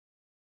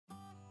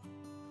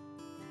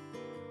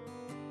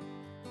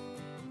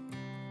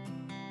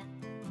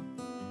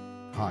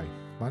Hi,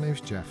 my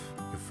name's Jeff,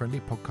 your friendly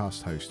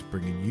podcast host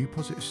bringing you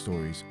positive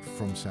stories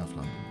from South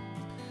London.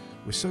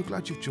 We're so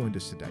glad you've joined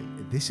us today.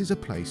 This is a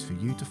place for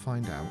you to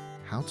find out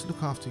how to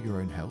look after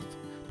your own health,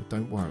 but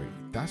don't worry,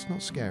 that's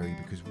not scary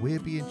because we'll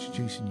be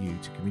introducing you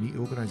to community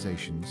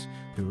organisations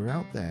who are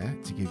out there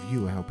to give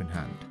you a helping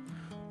hand.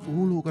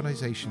 All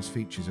organisations'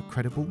 features are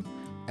credible,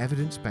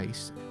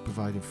 evidence-based,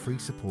 providing free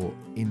support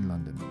in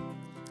London.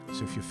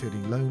 So if you're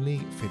feeling lonely,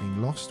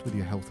 feeling lost with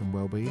your health and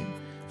well-being,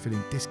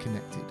 feeling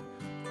disconnected,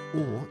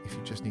 or if you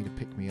just need a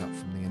pick-me-up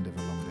from the end of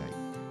a long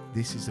day,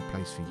 this is the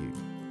place for you.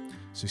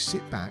 So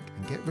sit back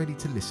and get ready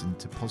to listen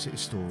to positive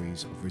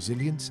stories of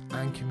resilience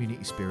and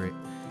community spirit,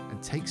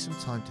 and take some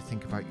time to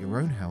think about your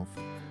own health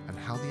and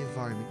how the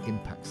environment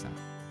impacts that.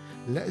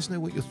 Let us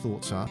know what your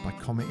thoughts are by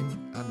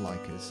commenting and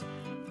like us.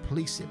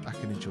 Please sit back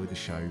and enjoy the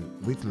show.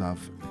 With love,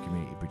 the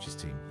Community Bridges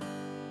team.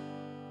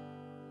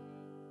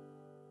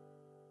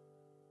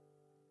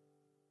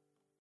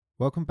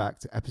 Welcome back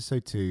to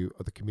episode 2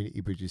 of the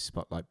Community Bridges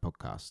Spotlight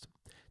podcast.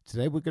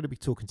 Today we're going to be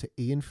talking to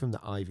Ian from the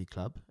Ivy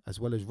Club, as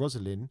well as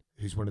Rosalind,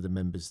 who's one of the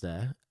members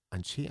there,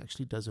 and she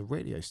actually does a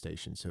radio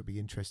station, so it'll be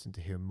interesting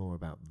to hear more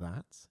about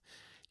that.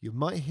 You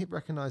might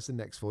recognise the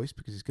next voice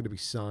because it's going to be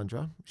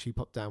Sandra. She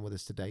popped down with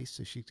us today,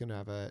 so she's going to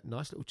have a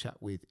nice little chat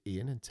with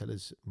Ian and tell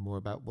us more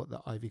about what the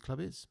Ivy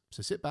Club is.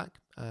 So sit back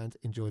and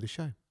enjoy the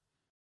show.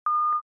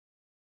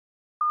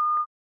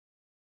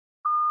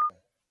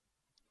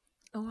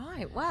 All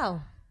right,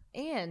 well,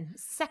 Ian,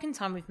 second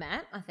time we've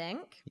met, I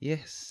think.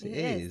 Yes, it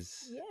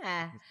is.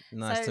 Yeah.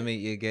 Nice to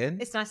meet you again.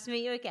 It's nice to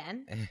meet you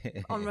again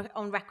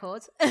on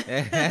record.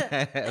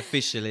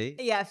 Officially.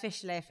 Yeah,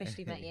 officially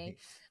met you.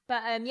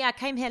 But I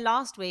came here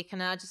last week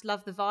and I just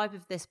love the vibe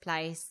of this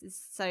place.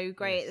 It's so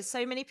great. Yes. There's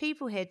so many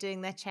people here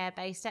doing their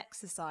chair-based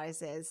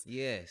exercises.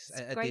 Yes, It's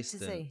at a great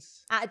distance. to see.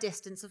 At a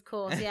distance, of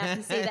course. Yeah, I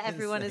can see that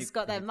everyone has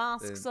got their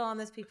masks on.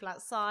 There's people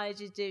outside.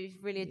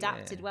 You've really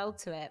adapted well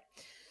to it.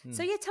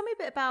 So tell me a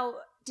bit about,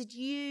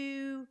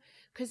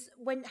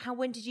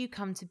 when did you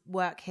come to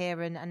work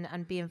here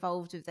and be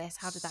involved with this?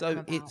 How did that come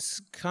about? So it's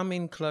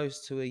coming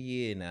close to a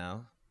year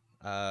now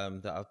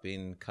that I've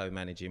been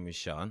co-managing with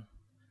Sean,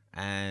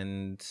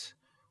 and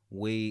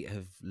we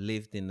have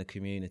lived in the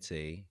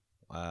community.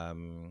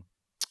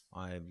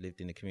 I've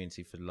lived in the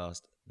community for the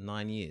last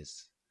 9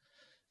 years.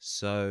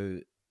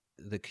 So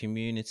the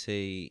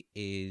community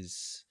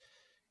is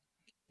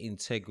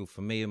integral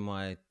for me and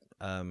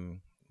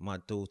my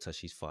daughter.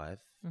 She's 5.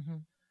 Mm-hmm.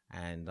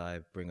 And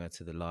I bring her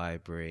to the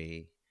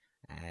library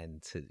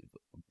and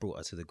brought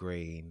her to the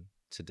Green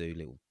to do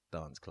little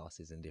dance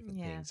classes and different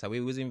things. So we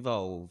was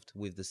involved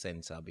with the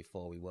centre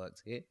before we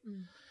worked here.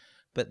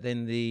 But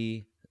then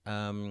the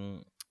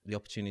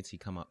opportunity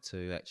come up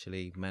to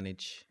actually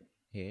manage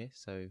here.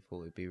 So I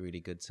thought it'd be really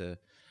good to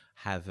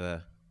have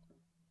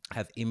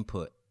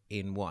input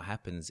in what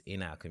happens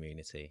in our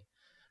community.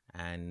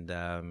 And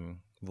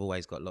we've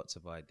always got lots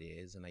of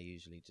ideas, and they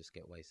usually just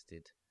get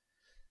wasted.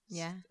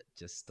 Yeah.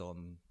 Just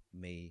on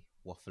me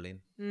waffling.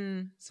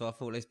 So I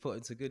thought, let's put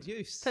it to good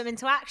use. Put them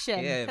into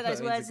action. Yeah, put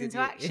those words into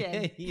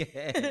action.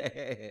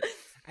 Yeah.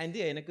 And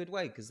in a good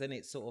way, because then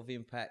it sort of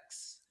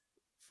impacts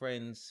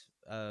friends,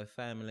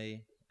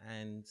 family,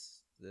 and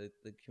the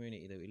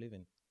community that we live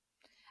in.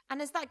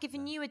 And has that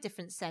given you a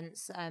different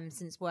sense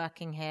since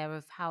working here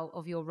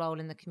of your role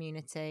in the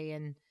community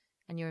and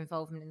your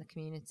involvement in the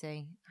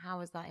community?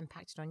 How has that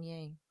impacted on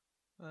you?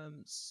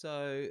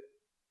 So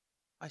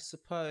I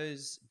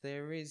suppose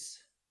there is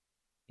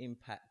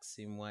impacts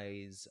in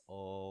ways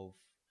of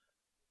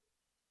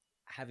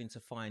having to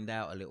find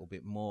out a little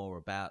bit more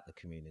about the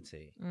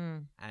community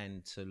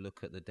and to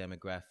look at the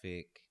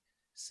demographic,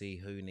 see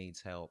who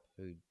needs help,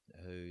 who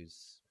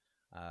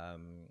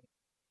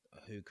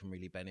can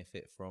really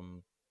benefit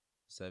from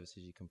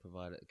services you can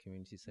provide at the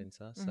community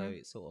centre. So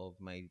it sort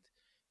of made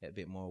it a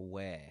bit more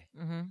aware,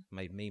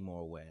 made me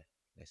more aware,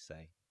 let's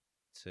say,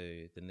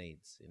 to the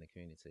needs in the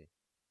community.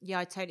 Yeah,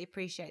 I totally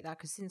appreciate that,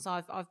 because since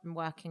I've been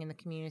working in the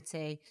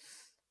community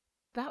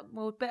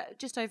but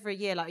just over a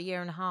year, like a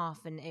year and a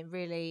half, and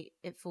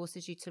it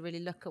forces you to really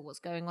look at what's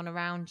going on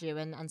around you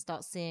and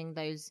start seeing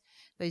those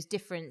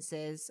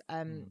differences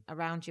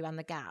around you and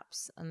the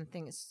gaps. And I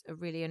think it's a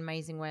really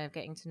amazing way of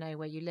getting to know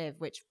where you live,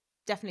 which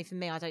definitely for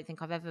me, I don't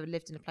think I've ever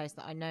lived in a place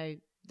that I know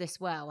this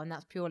well, and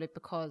that's purely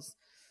because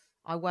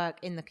I work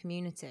in the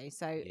community.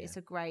 So it's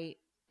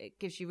it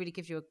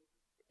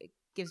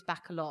gives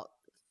back a lot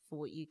for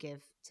what you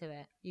give to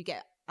it. You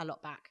get a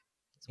lot back.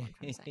 That's what I'm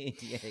trying to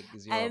say. Yeah,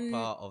 because you're a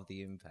part of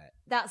the impact.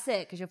 That's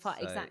it, because you're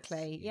part,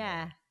 exactly.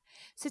 Yeah.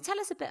 So tell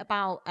us a bit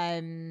about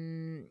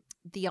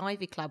the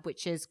Ivy Club,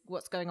 which is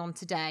what's going on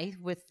today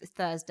with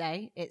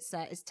Thursday. It's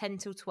 10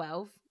 till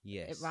 12.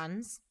 Yes. It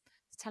runs.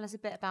 So tell us a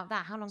bit about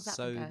that. How long's that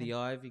been going? So the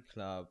Ivy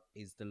Club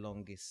is the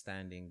longest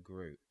standing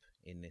group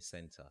in this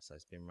centre. So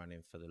it's been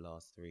running for the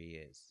last 3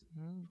 years,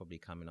 probably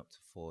coming up to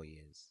 4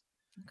 years.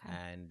 Okay.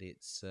 And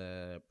it's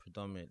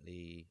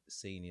predominantly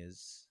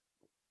seniors,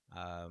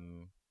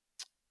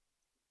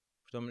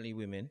 predominantly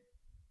women.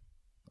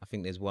 I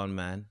think there's one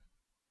man.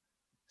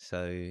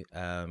 So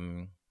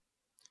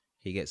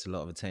He gets a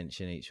lot of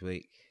attention each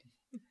week.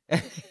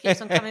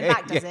 Keeps on coming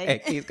back, does he?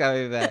 Keeps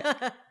coming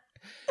back.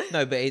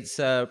 No, but it's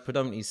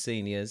predominantly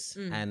seniors,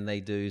 and they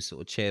do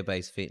sort of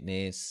chair-based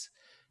fitness.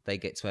 They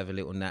get to have a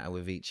little natter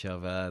with each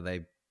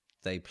other.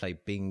 They play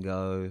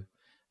bingo.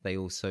 They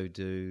also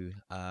do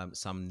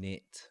some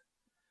knit.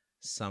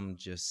 Some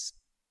just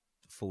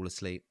fall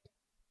asleep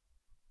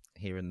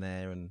here and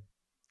there,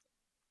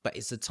 but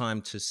it's a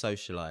time to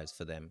socialise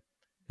for them.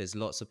 There's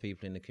lots of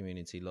people in the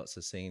community, lots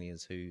of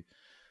seniors who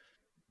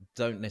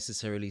don't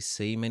necessarily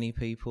see many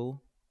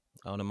people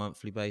on a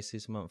monthly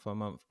basis,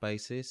 month-on-month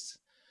basis.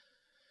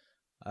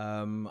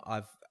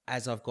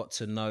 As I've got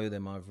to know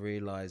them, I've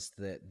realised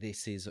that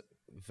this is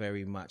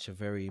very much a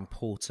very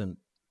important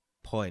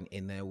point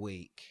in their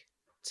week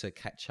to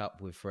catch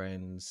up with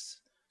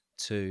friends,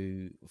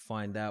 to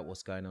find out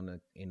what's going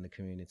on in the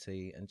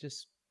community, and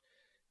just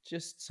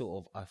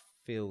sort of, I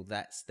feel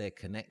that's their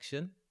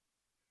connection.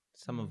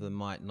 Some of them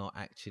might not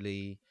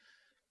actually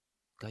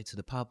go to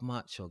the pub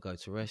much or go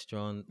to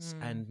restaurants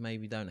and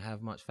maybe don't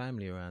have much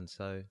family around.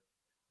 So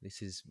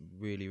this is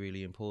really,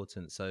 really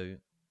important. So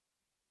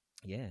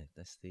yeah,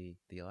 that's the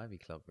Ivy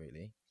Club,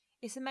 really.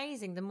 It's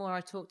amazing. The more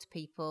I talk to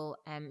people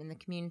in the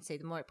community,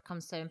 the more it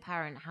becomes so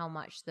apparent how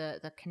much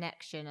the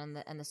connection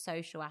and the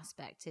social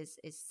aspect is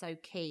so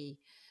key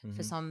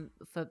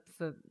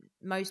for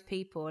most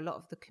people. A lot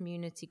of the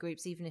community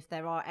groups, even if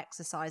there are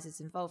exercises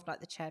involved, like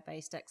the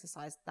chair-based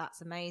exercise,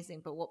 that's amazing.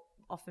 But what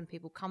often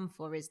people come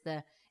for is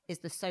the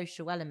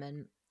social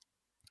element.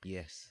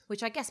 Yes.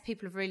 Which I guess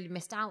people have really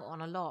missed out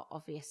on a lot,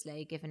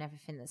 obviously, given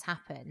everything that's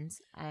happened.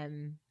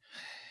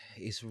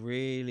 It's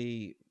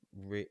really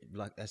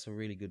that's a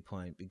really good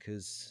point,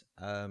 because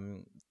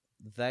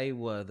they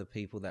were the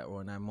people that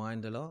were on our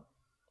mind a lot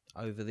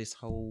over this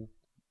whole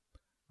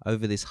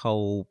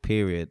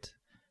period.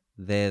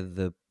 They're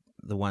the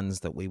ones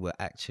that we were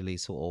actually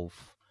sort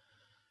of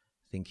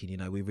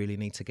thinking, we really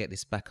need to get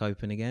this back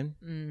open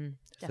again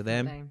for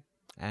them.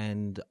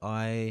 And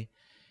I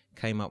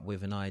came up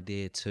with an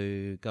idea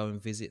to go and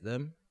visit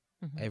them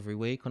every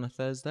week on a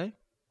Thursday.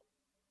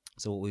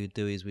 So what we would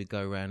do is we'd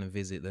go around and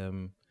visit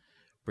them,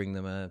 bring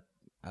them a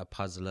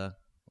puzzler,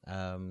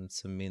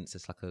 some mints,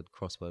 it's like a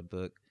crossword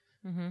book,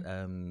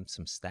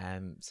 some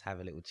stamps, have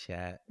a little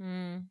chat,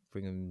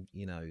 bring them,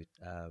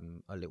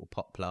 a little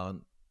pot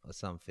plant or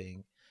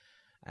something.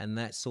 And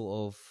that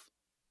sort of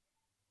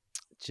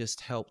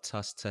just helped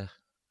us to,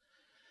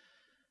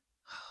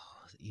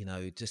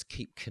 just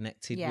keep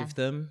connected with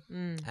them.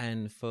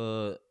 And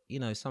for,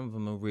 some of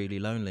them are really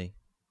lonely.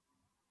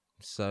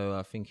 So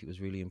I think it was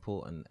really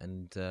important.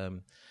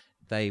 And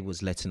they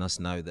was letting us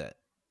know that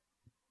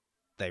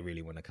they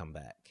really want to come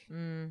back.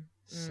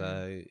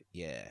 So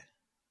yeah,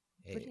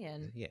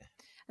 brilliant. Yeah.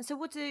 And so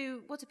what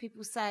do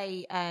people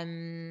say?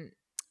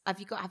 Have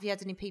you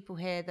had any people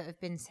here that have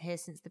been here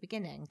since the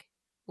beginning,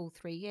 all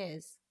 3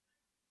 years?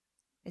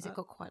 Is it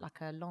got quite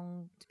like a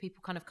long? Do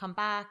people kind of come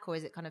back, or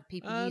is it kind of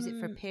people use it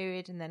for a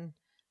period and then?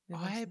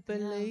 I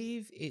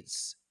believe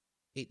it's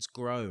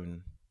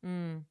grown.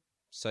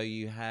 So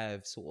you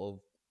have sort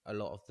of a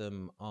lot of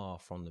them are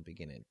from the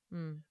beginning,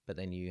 but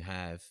then you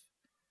have,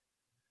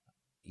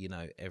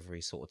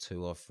 every sort of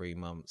 2 or 3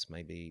 months,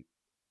 maybe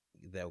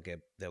they'll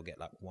get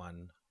like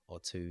 1 or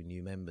 2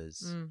 new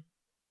members.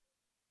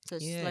 So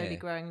it's slowly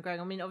growing and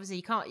growing. I mean,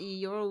 obviously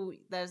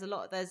there's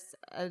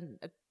a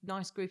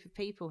nice group of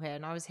people here.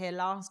 And I was here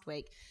last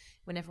week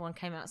when everyone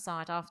came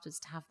outside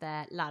afterwards to have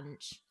their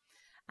lunch.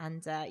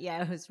 And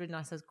it was really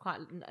nice. It was quite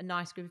a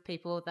nice group of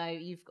people, although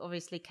you've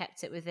obviously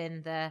kept it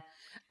within the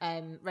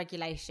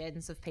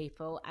regulations of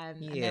people.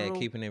 And they're all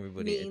keeping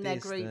everybody meeting their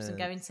groups and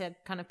going to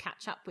kind of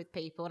catch up with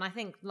people. And I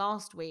think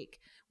last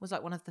week was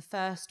like one of the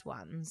first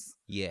ones.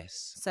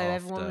 Yes. So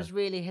everyone was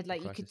really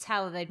you could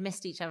tell they'd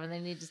missed each other and they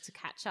needed to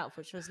catch up,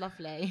 which was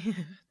lovely.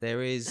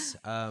 There is,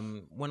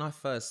 when I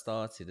first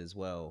started as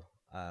well,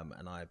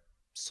 and I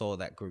saw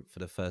that group for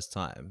the first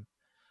time,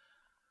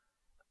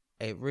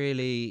 it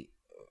really...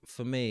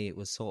 for me, it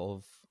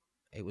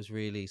was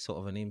really sort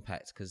of an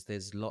impact, because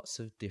there's lots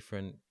of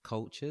different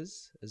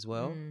cultures as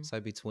well. So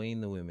between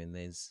the women,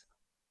 there's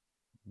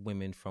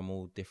women from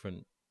all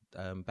different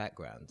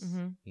backgrounds,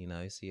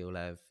 so you'll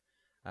have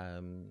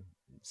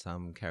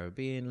some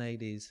Caribbean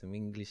ladies, some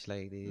English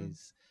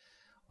ladies,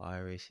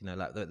 Irish,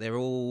 they're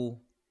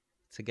all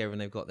together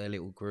and they've got their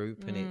little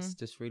group, and it's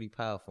just really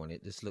powerful, and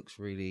it just looks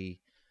really...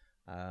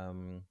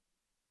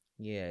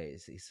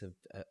 it's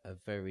a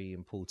very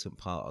important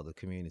part of the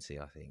community,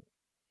 I think.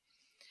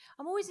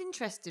 I'm always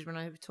interested when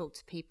I talk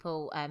to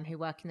people who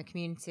work in the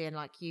community and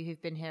like you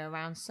who've been here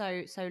around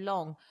so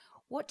long.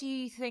 What do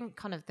you think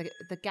kind of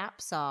the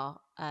gaps are?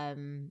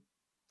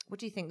 What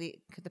do you think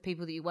the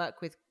people that you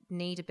work with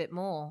need a bit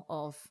more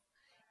of?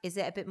 Is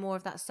it a bit more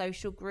of that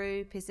social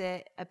group? Is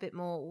it a bit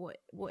more,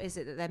 what is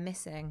it that they're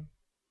missing?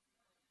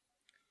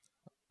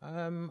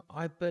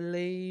 I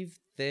believe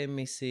they're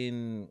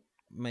missing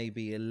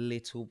maybe a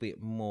little bit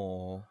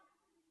more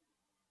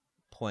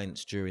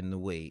points during the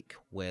week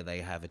where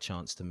they have a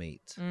chance to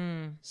meet.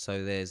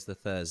 So there's the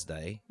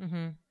Thursday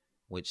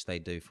which they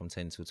do from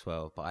 10 till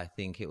 12. But I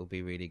think it would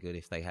be really good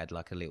if they had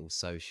like a little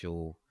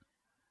social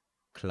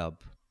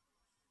club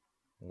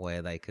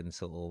where they can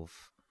sort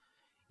of,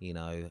 you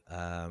know,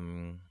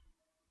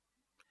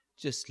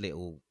 just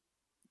little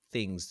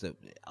things, that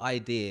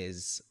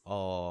ideas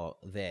are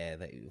there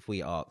that if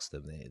we ask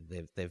them,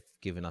 they've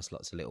given us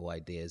lots of little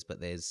ideas,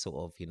 but there's sort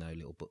of, you know,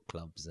 little book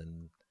clubs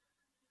and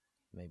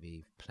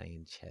maybe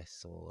playing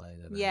chess, or I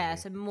don't know. Yeah,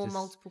 so more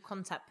multiple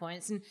contact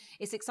points. And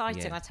it's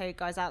exciting, Yeah. I tell you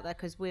guys out there,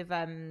 because with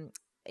Ian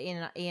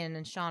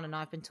and Sean and I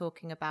have been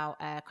talking about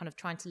kind of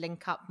trying to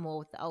link up more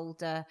with the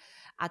older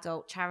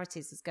adult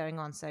charities that's going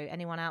on. So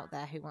anyone out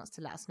there who wants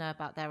to let us know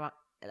about their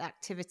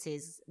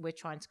activities, we're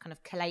trying to kind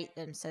of collate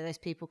them so those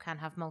people can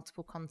have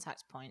multiple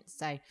contact points.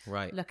 So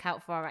look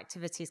out for our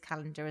activities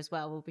calendar as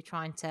well. We'll be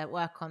trying to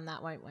work on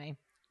that, won't we?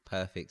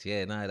 Perfect.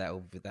 Yeah, no,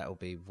 that'll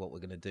be what we're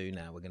going to do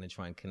now. We're going to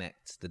try and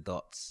connect the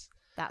dots.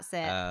 That's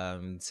it.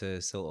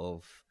 To sort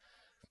of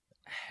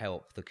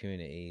help the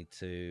community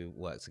to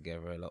work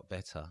together a lot for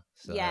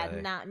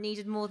now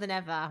needed more than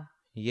ever.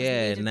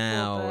 Yeah,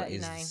 now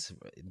is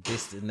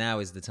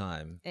the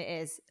time. It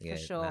is, for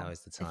sure. Now is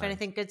the time. If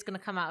anything good's going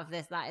to come out of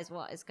this, that is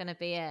what is going to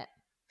be it.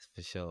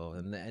 For sure.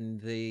 And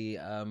the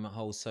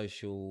whole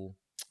social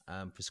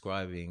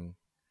prescribing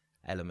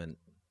element,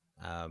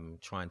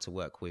 trying to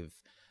work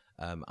with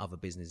other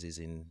businesses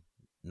in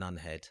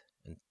Nunhead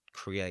and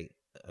create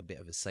a bit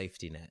of a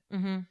safety net.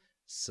 Mm-hmm.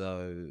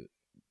 So,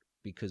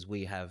 because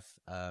we have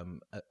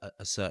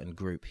a certain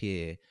group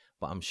here,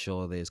 but I'm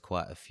sure there's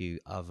quite a few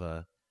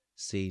other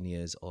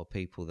seniors or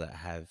people that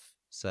have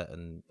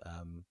certain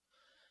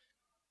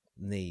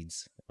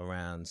needs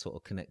around sort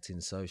of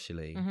connecting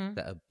socially,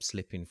 that are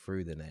slipping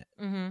through the net.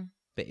 Mm-hmm.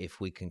 But if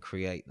we can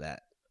create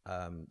that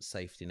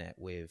safety net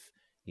with,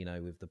 you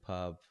know, with the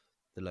pub,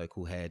 the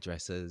local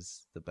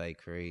hairdressers, the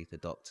bakery, the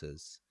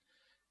doctors,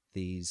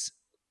 these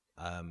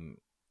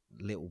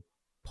little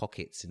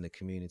pockets in the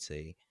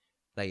community,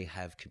 they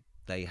have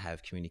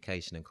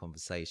communication and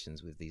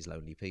conversations with these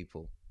lonely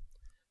people.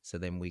 So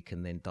then we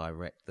can then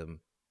direct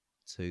them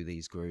to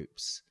these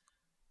groups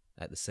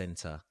at the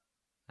centre.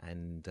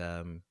 And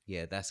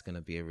that's going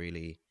to be a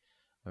really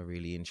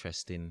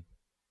interesting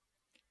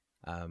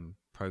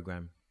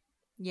program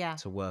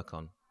to work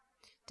on.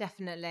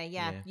 Definitely,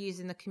 yeah.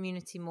 Using the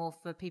community more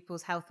for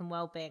people's health and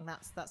well-being.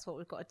 That's what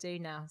we've got to do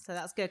now. So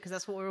that's good, because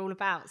that's what we're all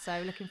about.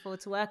 So looking forward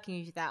to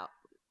working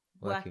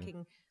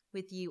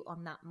with you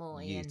on that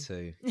more, Ian.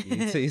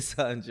 You too,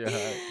 Sandra.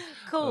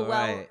 Cool. All well,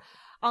 right.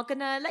 I'm going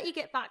to let you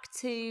get back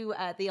to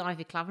the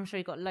Ivy Club. I'm sure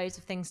you've got loads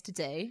of things to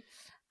do.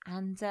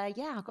 And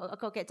I've got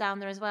to get down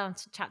there as well and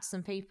to chat to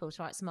some people,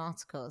 to write some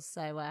articles.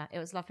 So it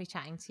was lovely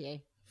chatting to you.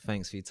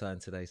 Thanks for your time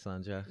today,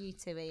 Sandra. You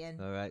too, Ian.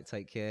 All right,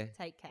 take care.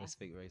 Take care. We'll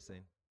speak very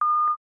soon.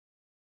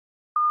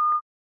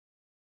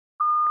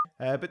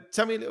 But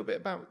tell me a little bit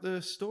about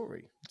the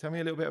story. Tell me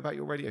a little bit about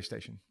your radio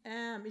station.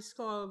 It's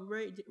called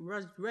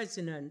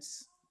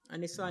Resonance,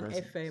 and it's on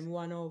FM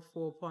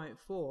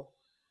 104.4.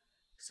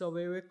 So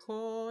we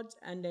record,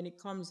 and then it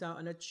comes out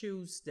on a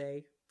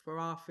Tuesday for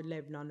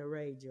 11:30 on the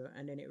radio,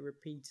 and then it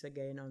repeats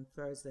again on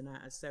Thursday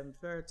night at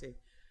 7:30.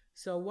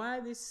 So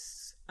why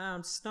this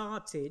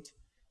started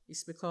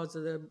is because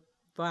of the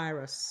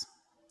virus.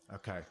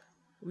 Okay.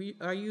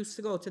 I used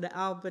to go to the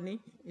Albany.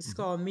 It's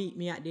called Meet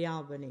Me at the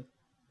Albany.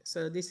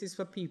 So this is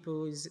for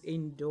people who's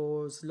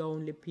indoors,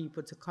 lonely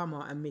people, to come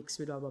out and mix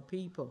with other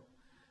people.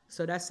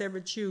 So that's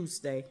every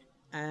Tuesday,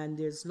 and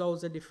there's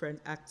loads of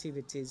different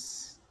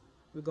activities.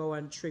 We go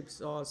on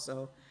trips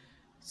also.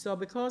 So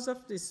because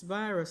of this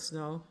virus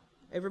now,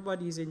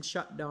 everybody's in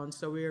shutdown,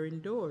 so we're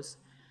indoors.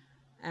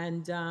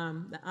 And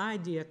the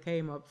idea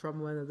came up from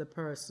one of the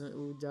person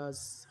who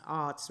does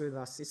arts with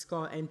us. It's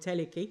called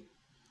Enteliki.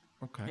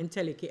 Okay.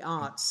 Enteliki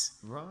Arts.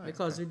 Right.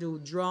 Because we do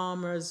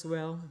drama as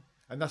well.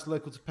 And that's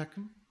local to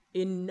Peckham?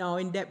 In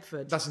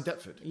Deptford. That's in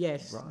Deptford?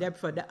 Yes, right.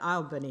 Deptford, the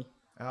Albany.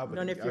 I don't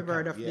know if you've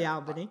heard of the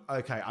Albany.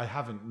 Okay, I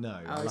haven't, no.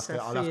 I'll have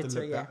to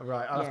look that.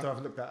 Right, I'll have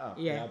to look that up.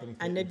 Yeah,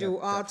 and they do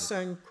arts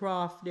and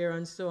craft there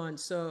and so on.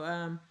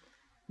 So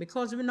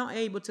because we're not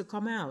able to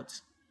come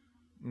out,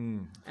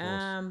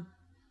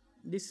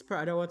 this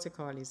I don't want to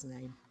call his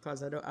name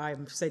because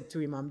I've said to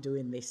him I'm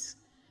doing this.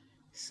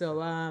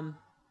 So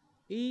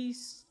he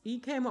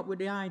came up with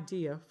the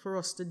idea for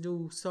us to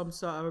do some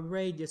sort of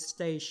radio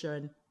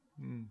station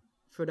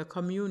for the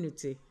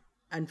community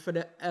and for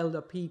the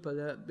elder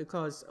people,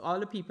 because all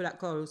the people that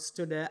goes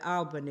to the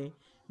Albany,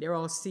 they're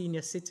all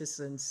senior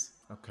citizens.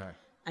 Okay.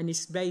 And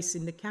it's based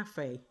in the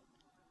cafe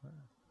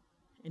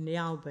in the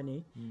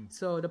Albany.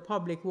 So the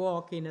public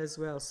walk in as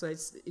well. So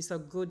it's a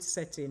good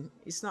setting.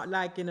 It's not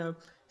like in a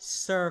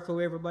circle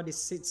where everybody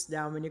sits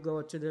down when you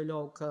go to the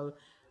local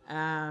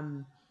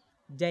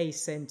day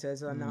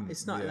centers or not.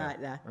 It's not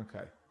like that.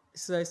 Okay.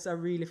 So it's a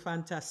really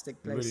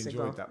fantastic place to go.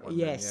 Really enjoyed that one.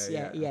 Yes,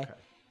 yeah. Okay.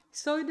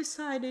 So we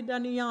decided,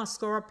 and he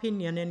asked our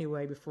opinion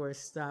anyway before we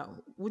start.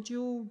 Would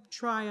you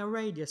try a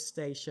radio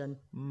station?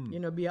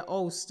 Be a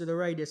host to the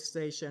radio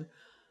station.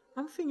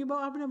 I'm thinking, but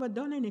I've never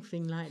done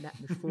anything like that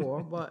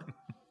before. But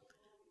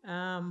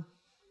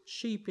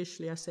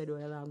sheepishly, I said,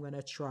 well, I'm going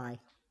to try,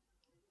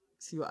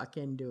 see what I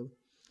can do.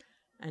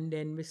 And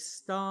then we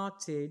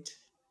started,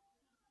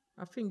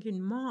 I think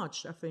in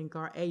March,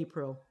 or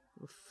April,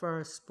 the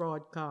first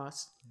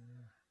broadcast.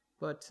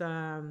 But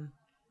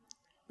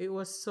it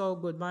was so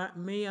good.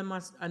 Me and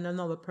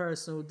another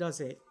person who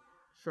does it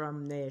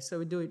from there. So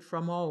we do it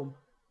from home.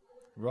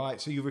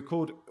 Right. So you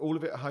record all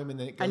of it at home and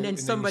then it goes. And then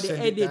somebody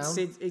edits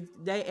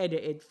it. They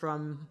edit it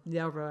from the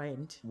other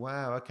end.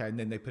 Wow. Okay. And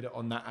then they put it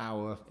on that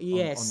hour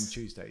yes. on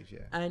Tuesdays.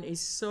 Yeah. And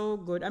it's so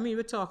good. I mean,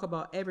 we talk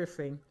about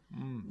everything.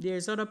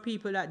 There's other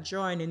people that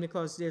join in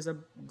because there's a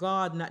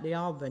garden at the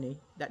Albany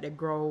that they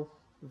grow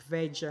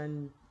veg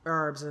and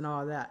herbs and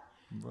all that.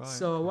 Right.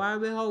 So while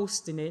we're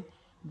hosting it,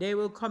 they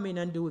will come in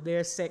and do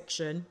their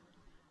section.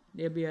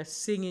 There'll be a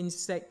singing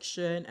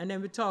section. And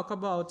then we talk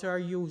about our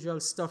usual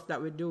stuff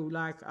that we do.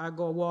 Like I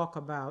go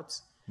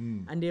walkabouts.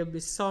 And there'll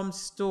be some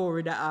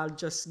story that I'll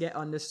just get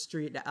on the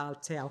street that I'll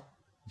tell.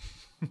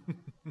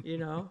 You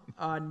know?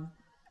 And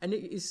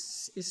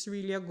it's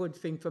really a good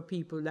thing for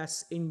people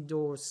that's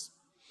indoors.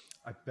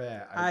 I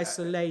bet.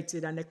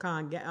 Isolated and they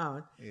can't get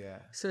out. Yeah.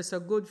 So it's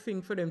a good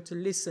thing for them to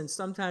listen.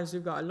 Sometimes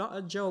we've got a lot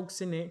of jokes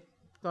in it.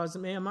 Because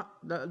me and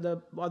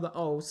the other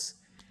host,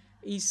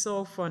 he's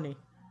so funny.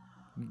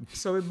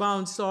 So we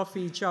bounce off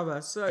each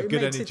other. So it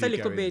makes it a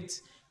little bit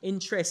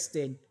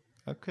interesting.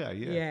 Okay,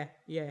 yeah.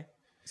 Yeah.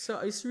 So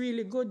it's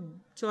really good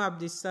to have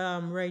this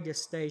radio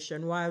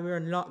station while we're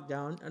in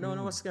lockdown. I don't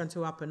know what's going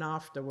to happen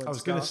afterwards. I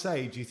was going to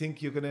say, do you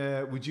think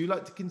would you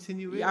like to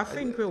continue it? Yeah, I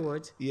think we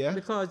would. Yeah.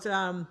 Because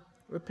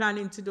we're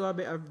planning to do a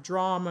bit of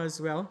drama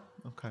as well.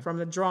 Okay. From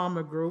the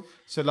drama group.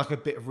 So like a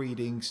bit of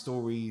reading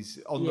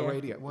stories on the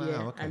radio. Wow,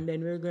 okay. And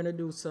then we're going to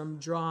do some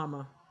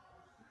drama.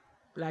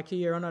 Like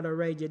here on other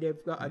radio,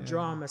 they've got a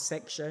drama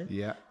section.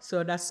 Yeah.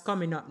 So that's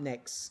coming up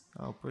next.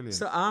 Oh, brilliant.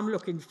 So I'm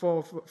looking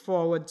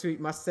forward to it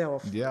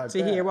myself. Yeah,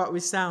 to hear what we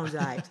sound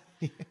like.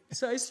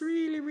 So it's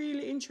really,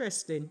 really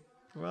interesting.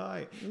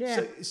 Right.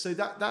 Yeah. So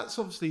that's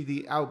obviously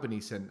the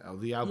Albany Centre, or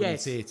the Albany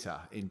Theatre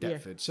in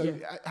Deptford. So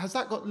has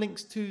that got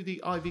links to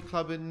the Ivy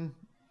Club and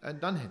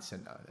Dunhead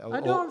Centre?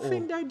 I don't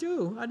think they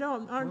do. I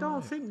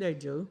don't think they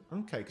do.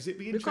 Okay, because it'd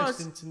be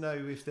interesting to know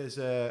if there's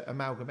a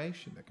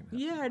amalgamation that can happen.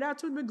 Yeah,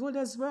 that would be good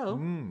as well.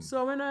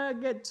 So when I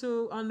get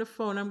on the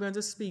phone, I'm going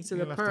to speak to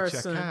the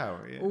person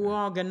who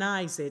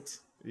organise it.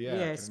 Yeah,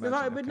 yes,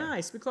 because it'd be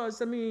nice.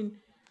 Because I mean,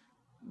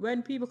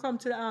 when people come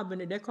to the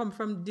Albany, they come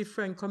from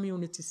different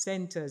community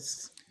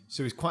centres.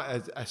 So it's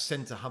quite a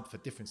centre hub for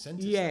different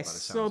centres. Yes,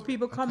 so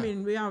people come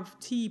in. We have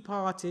tea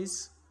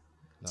parties,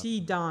 tea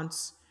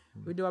dance.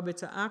 We do a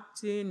bit of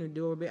acting, we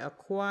do a bit of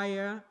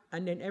choir,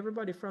 and then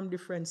everybody from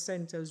different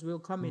centres will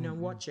come in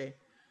and watch it.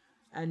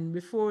 And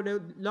before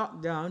the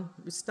lockdown,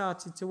 we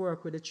started to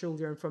work with the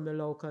children from the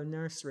local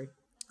nursery.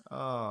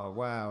 Oh,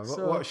 wow.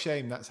 What a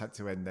shame that's had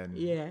to end then.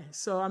 Yeah.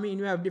 So, I mean,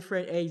 we have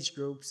different age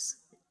groups.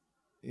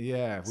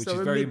 Yeah, which is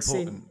very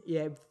important.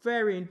 Yeah,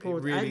 very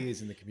important. It really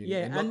is in the community.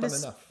 Yeah, and not done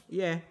enough.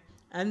 Yeah,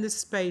 and the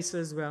space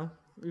as well.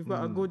 We've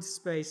got a good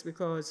space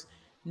because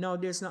now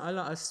there's not a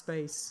lot of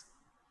space.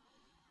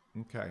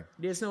 Okay.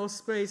 There's no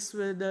space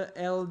for the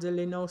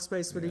elderly, no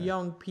space for the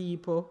young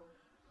people.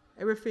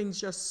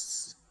 Everything's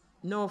just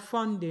no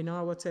funding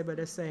or whatever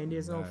they're saying.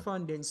 There's no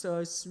funding. So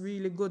it's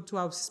really good to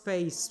have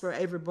space for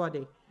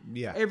everybody.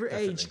 Yeah. Every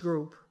age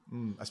group.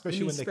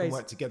 Especially when they can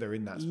work together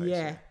in that space.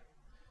 Yeah.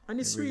 And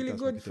it's really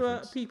good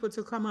for people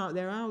to come out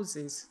their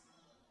houses.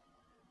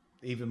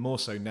 Even more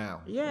so now.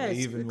 Yes.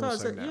 Even more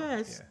so now.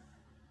 Yes.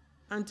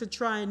 Yeah. And to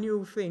try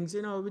new things.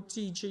 You know, we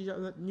teach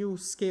new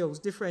skills,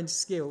 different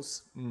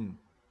skills.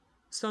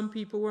 Some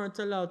people weren't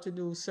allowed to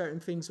do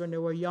certain things when they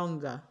were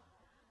younger.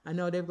 I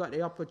know they've got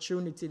the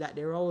opportunity that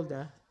they're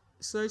older.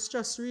 So it's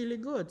just really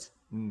good.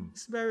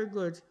 It's very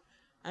good.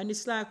 And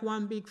it's like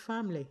one big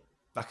family.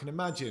 I can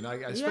imagine,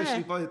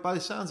 especially by the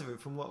sounds of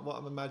it, from what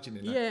I'm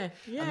imagining. Yeah.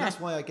 And that's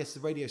why I guess the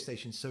radio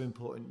station is so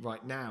important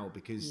right now,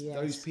 because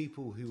those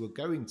people who are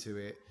going to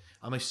it,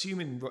 I'm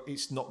assuming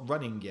it's not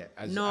running yet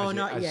as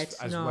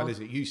well as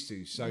it used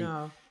to.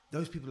 So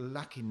those people are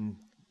lacking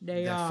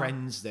their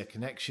friends, their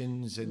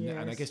connections, and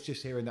I guess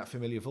just hearing that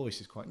familiar voice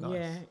is quite nice.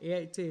 Yeah,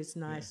 it is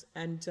nice.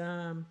 Yeah.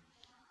 And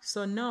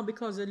so now,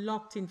 because they're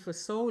locked in for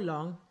so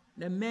long,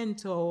 the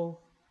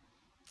mental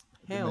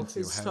health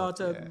is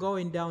sort of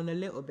going down a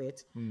little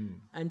bit.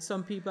 And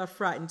some people are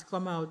frightened to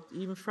come out,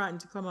 even frightened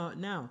to come out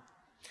now.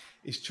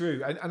 It's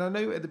true. And I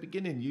know at the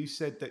beginning you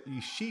said that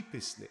you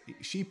sheepishly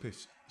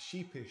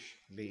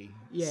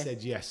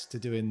said yes to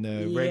doing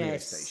the radio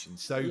station.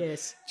 So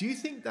do you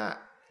think that,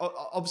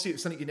 obviously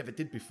it's something you never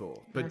did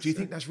before, but do you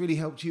think that's really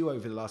helped you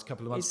over the last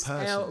couple of months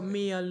personally? It's helped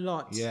me a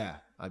lot. Yeah,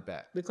 I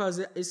bet. Because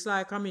it's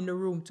like I'm in the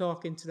room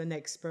talking to the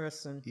next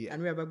person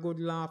and we have a good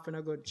laugh and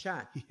a good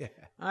chat. Yeah.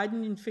 I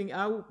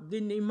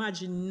didn't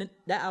imagine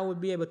that I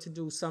would be able to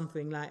do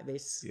something like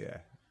this. Yeah.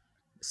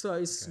 So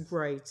it's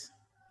great.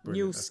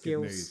 Brilliant. New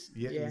skills.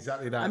 Yeah,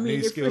 exactly that. I mean,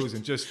 new skills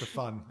and just for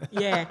fun.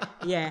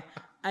 Yeah.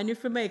 And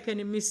if we make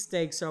any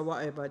mistakes or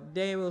whatever,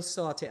 they will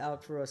sort it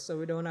out for us, so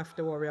we don't have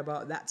to worry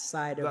about that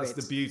side of it. That's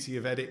the beauty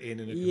of editing in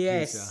a computer.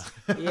 Yes,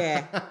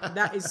 yeah,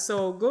 that is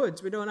so good.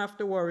 We don't have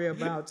to worry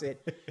about it.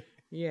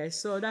 Yeah,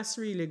 so that's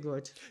really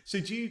good. So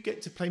do you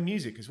get to play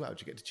music as well? Do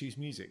you get to choose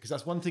music? Because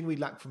that's one thing we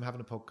lack from having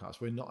a podcast.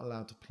 We're not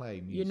allowed to play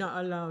music. You're not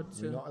allowed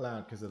to. We're not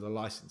allowed because of the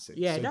licensing.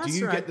 Yeah, so that's do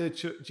you right.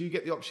 Do you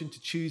get the option to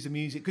choose the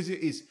music? Because it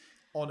is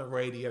on a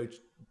radio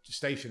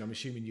station, I'm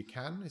assuming you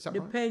can. Is that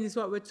right? Depends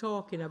what we're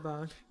talking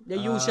about. They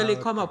usually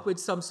come up with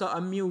some sort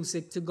of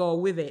music to go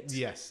with it.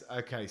 Yes.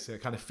 Okay. So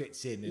it kind of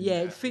fits in.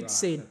 Yeah, it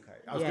fits in. Okay.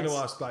 I was going to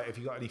ask, like, if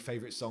you got any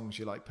favourite songs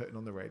you like putting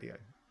on the radio?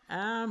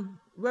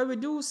 Well, we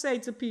do say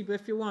to people,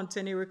 if you want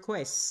any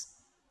requests,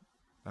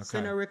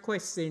 send a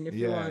request in if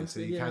you want. So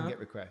you can get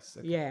requests.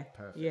 Okay, yeah.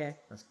 Perfect. Yeah.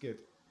 That's good.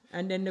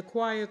 And then the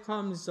choir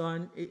comes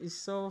on. It is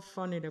so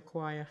funny, the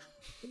choir,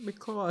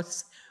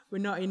 because we're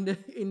not in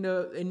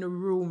the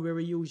room where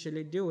we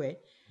usually do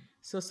it.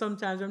 So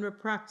sometimes when we're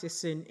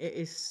practicing, it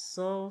is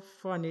so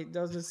funny. It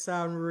doesn't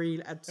sound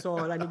real at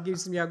all, and it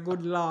gives me a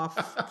good laugh.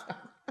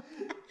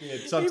 Yeah,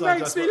 It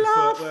makes me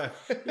laugh.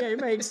 Yeah,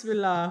 it makes me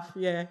laugh.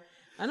 Yeah,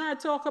 and I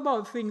talk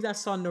about things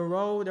that's on the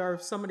road, or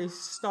if somebody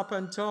stop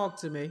and talk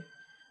to me,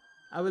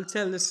 I will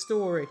tell the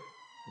story.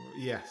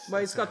 Yes.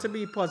 But it's got to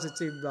be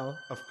positive, though.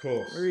 Of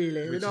course.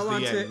 Really, we don't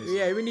want to.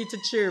 Yeah, we need to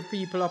cheer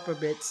people up a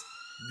bit.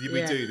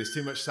 We do. There's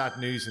too much sad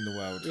news in the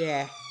world.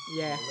 Yeah,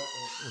 yeah.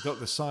 We've got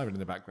the siren in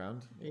the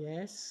background.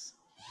 Yes.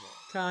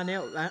 Can't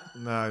help that.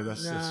 No,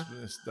 that's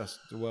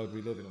the world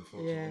we live in,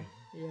 unfortunately.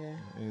 Yeah.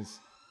 It is.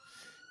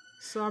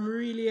 So I'm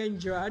really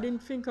enjoying. I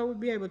didn't think I would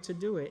be able to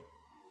do it.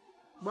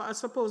 But I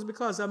suppose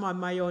because I'm on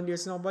my own,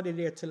 there's nobody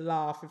there to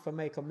laugh if I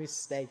make a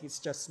mistake. It's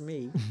just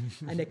me.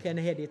 And they can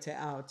edit it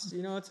out.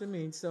 You know what I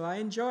mean? So I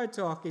enjoy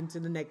talking to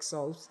the next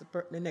host,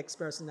 the next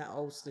person that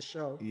hosts the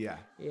show. Yeah.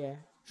 Yeah.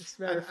 It's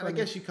very funny. And I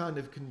guess you kind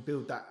of can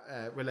build that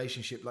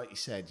relationship, like you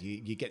said.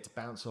 You get to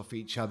bounce off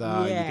each other.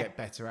 Yeah. You get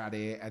better at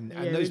it, and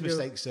Yeah, those we do.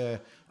 mistakes are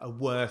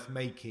worth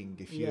making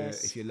if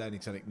you're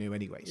learning something new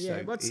anyway. Yeah,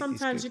 so but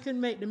sometimes you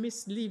can make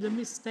leave the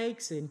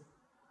mistakes in.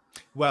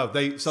 Well,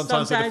 they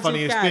sometimes are the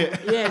funniest you can.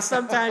 bit. Yeah,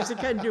 sometimes you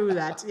can do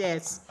that.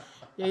 Yes.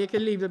 Yeah, you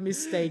can leave the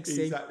mistakes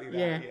in. Exactly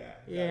that.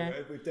 Yeah. No,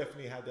 we've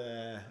definitely had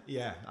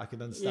I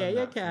can understand.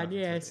 Yeah, that you can.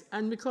 Yes,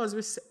 and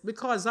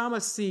because I'm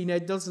a senior,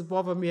 it doesn't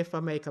bother me if I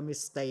make a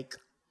mistake.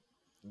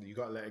 You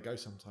got to let it go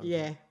sometimes.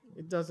 Yeah,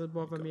 it doesn't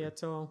bother me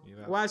at all. You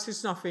know. Whilst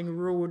it's nothing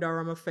rude or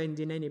I'm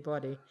offending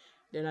anybody,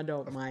 then I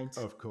don't mind.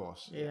 Of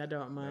course. Yeah, I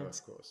don't mind. No,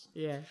 of course.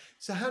 Yeah.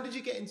 So how did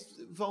you get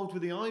involved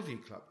with the Ivy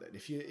Club then?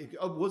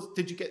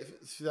 Did you get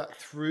that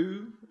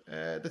through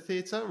the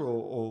theatre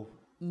or?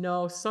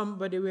 No,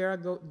 somebody where I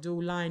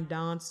do line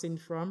dancing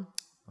from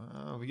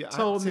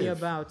told me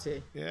about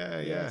it. Yeah.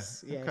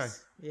 Yes. Okay.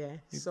 Yeah.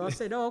 So I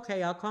said,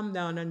 okay, I'll come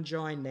down and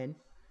join then.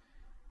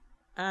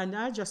 And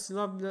I just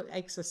love the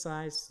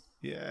exercise.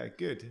 Yeah,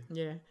 good.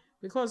 Yeah,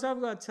 because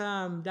I've got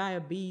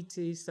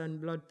diabetes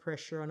and blood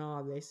pressure and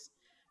all this.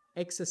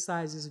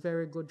 Exercise is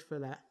very good for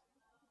that.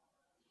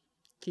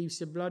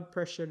 Keeps your blood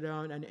pressure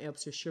down and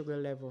helps your sugar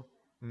level.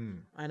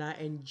 And I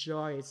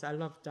enjoy it. I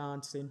love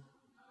dancing.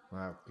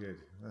 Wow, good.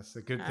 That's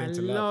a good thing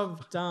to love. I love.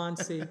 love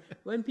dancing.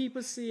 When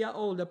people see an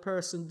older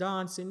person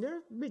dancing, they're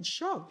a bit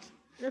shocked.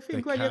 They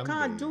think, well, you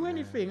can't do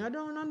anything. I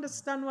don't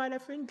understand why they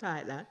think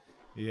like that.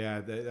 Yeah,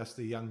 that's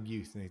the young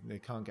youth. They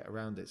can't get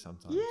around it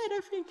sometimes. Yeah,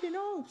 they're thinking,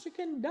 oh, she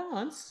can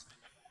dance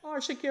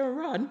or she can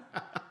run.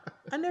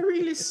 And they're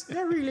really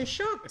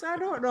shocked. I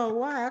don't know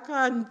why. I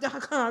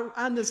can't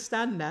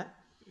understand that.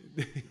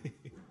 I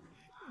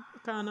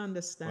can't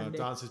understand it.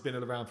 Dance has been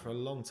around for a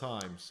long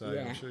time, so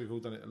Yeah. I'm sure you've all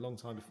done it a long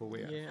time before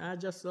we have. Yeah, I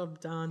just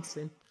love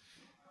dancing.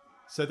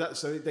 So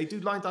they do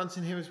line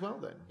dancing here as well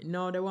then?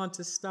 No, they want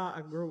to start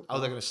a group. Oh,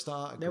 they're going to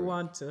start a group. They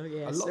want to,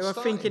 yes. A lot They were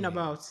starting thinking here.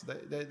 about.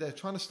 They're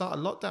trying to start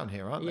a lot down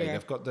here, aren't they? Yeah.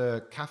 They've got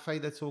the cafe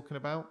they're talking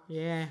about.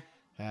 Yeah.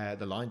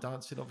 The line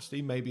dancing,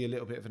 obviously, maybe a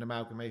little bit of an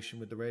amalgamation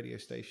with the radio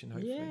station,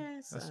 hopefully.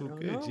 Yes, that's I all don't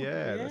good. know.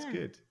 Yeah, that's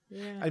good.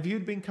 Yeah. Have you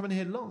been coming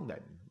here long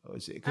then? Or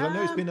is it? Because I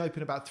know it's been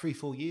open about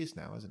 3-4 years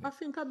now, hasn't it? I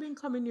think I've been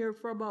coming here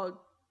for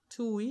about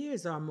 2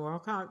 years or more.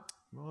 I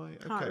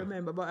can't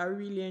remember, but I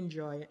really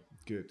enjoy it.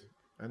 Good.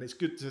 And it's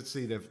good to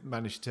see they've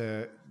managed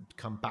to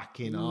come back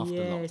in after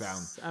Yes,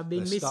 lockdown. I've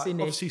been missing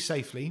it. Obviously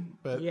safely,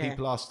 but Yeah.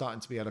 people are starting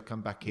to be able to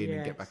come back in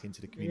and get Yes. back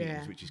into the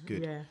communities, which is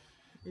good. Yeah,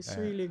 it's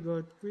really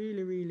good.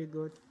 Really, really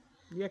good.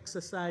 The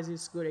exercise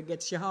is good. It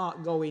gets your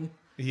heart going.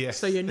 Yes.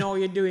 So you know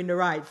you're doing the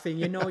right thing.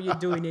 You know you're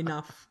doing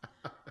enough.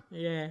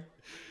 Yeah.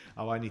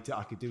 Oh, I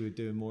could do with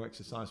doing more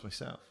exercise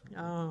myself.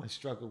 Oh. I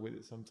struggle with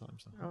it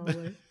sometimes. Oh,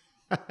 well.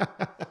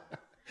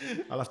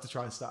 I'll have to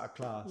try and start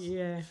a class.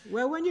 Yeah.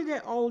 Well, when you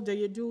get older,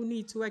 you do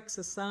need to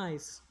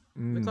exercise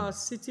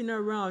because sitting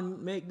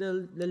around make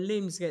the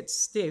limbs get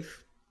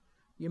stiff.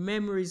 Your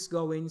memory's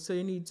going, so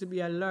you need to be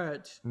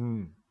alert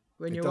when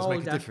It you're does older.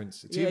 make a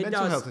difference to your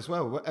mental health as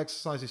well.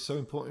 Exercise is so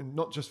important,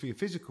 not just for your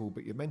physical,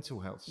 but your mental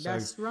health. So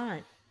That's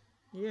right.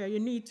 Yeah, you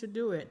need to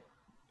do it.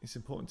 it's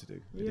important to do.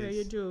 It Yeah, is.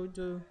 you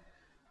do.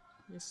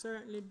 You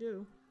certainly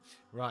do.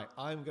 Right,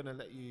 I'm going to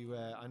let you.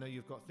 I know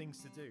you've got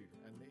things to do,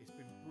 and it's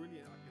been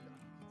brilliant. I could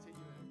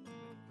continue.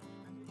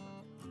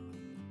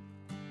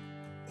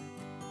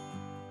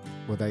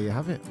 Well, there you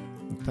have it.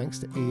 And thanks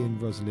to Ian,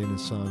 Rosalind, and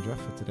Sandra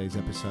for today's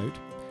episode.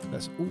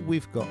 That's all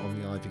we've got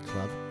on the Ivy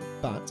Club.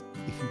 But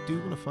if you do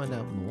want to find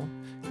out more,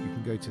 you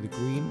can go to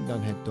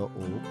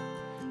thegreennunhead.org.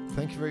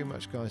 Thank you very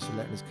much, guys, for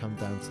letting us come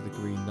down to the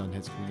Green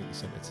Nunheads Community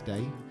Centre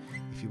today.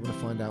 If you want to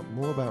find out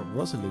more about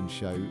Rosalind's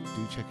show,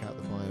 do check out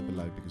the bio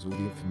below, because all the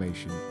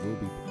information will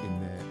be in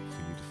there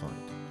for you to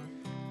find.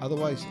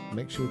 Otherwise,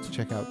 make sure to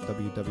check out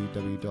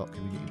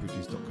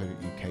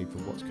www.communitybridges.co.uk for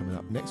what's coming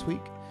up next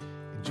week.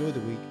 Enjoy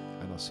the week,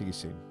 and I'll see you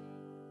soon.